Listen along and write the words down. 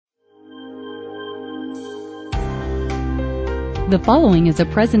The following is a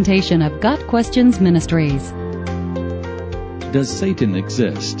presentation of Got Questions Ministries. Does Satan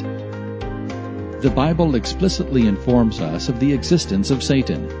exist? The Bible explicitly informs us of the existence of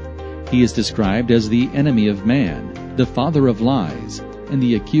Satan. He is described as the enemy of man, the father of lies, and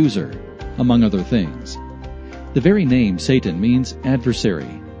the accuser, among other things. The very name Satan means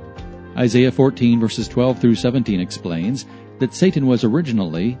adversary. Isaiah 14 verses 12 through 17 explains that Satan was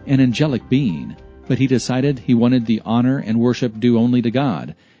originally an angelic being, but he decided he wanted the honor and worship due only to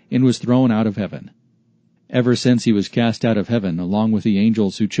God, and was thrown out of heaven. Ever since he was cast out of heaven, along with the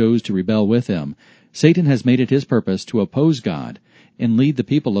angels who chose to rebel with him, Satan has made it his purpose to oppose God and lead the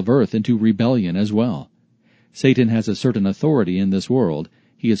people of earth into rebellion as well. Satan has a certain authority in this world.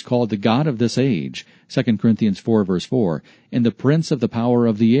 He is called the God of this age, 2 Corinthians 4 verse 4, and the prince of the power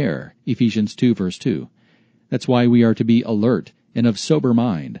of the air, Ephesians 2 verse 2. That's why we are to be alert and of sober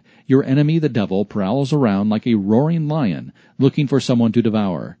mind. Your enemy, the devil, prowls around like a roaring lion, looking for someone to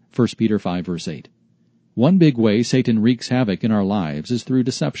devour, 1 Peter 5 verse 8. One big way Satan wreaks havoc in our lives is through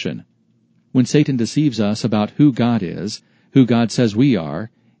deception. When Satan deceives us about who God is, who God says we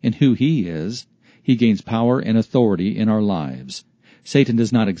are, and who He is, he gains power and authority in our lives. Satan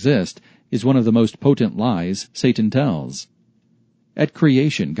does not exist is one of the most potent lies Satan tells. At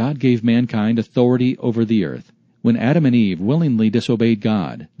creation, God gave mankind authority over the earth. When Adam and Eve willingly disobeyed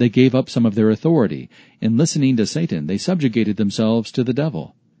God, they gave up some of their authority, and listening to Satan, they subjugated themselves to the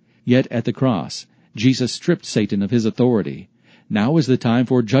devil. Yet at the cross, Jesus stripped Satan of his authority. Now is the time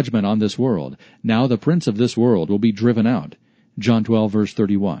for judgment on this world. Now the prince of this world will be driven out. John 12 verse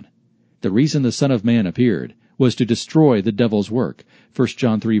 31. The reason the Son of Man appeared was to destroy the devil's work. 1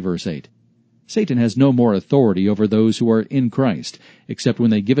 John 3 verse 8. Satan has no more authority over those who are in Christ, except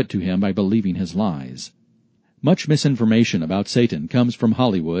when they give it to him by believing his lies. Much misinformation about Satan comes from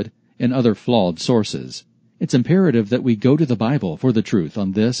Hollywood and other flawed sources. It's imperative that we go to the Bible for the truth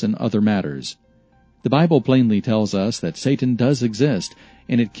on this and other matters. The Bible plainly tells us that Satan does exist,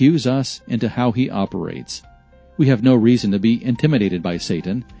 and it cues us into how he operates. We have no reason to be intimidated by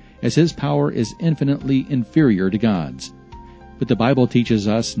Satan, as his power is infinitely inferior to God's. But the Bible teaches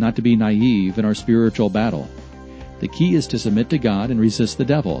us not to be naive in our spiritual battle. The key is to submit to God and resist the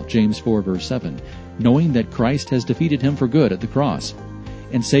devil, James 4 verse 7, knowing that Christ has defeated him for good at the cross,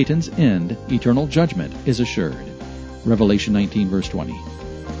 and Satan's end, eternal judgment, is assured. Revelation 19 verse 20.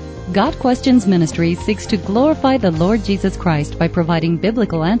 Got Questions Ministry seeks to glorify the Lord Jesus Christ by providing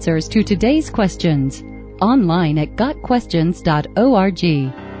biblical answers to today's questions. Online at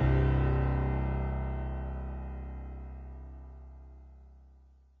gotquestions.org.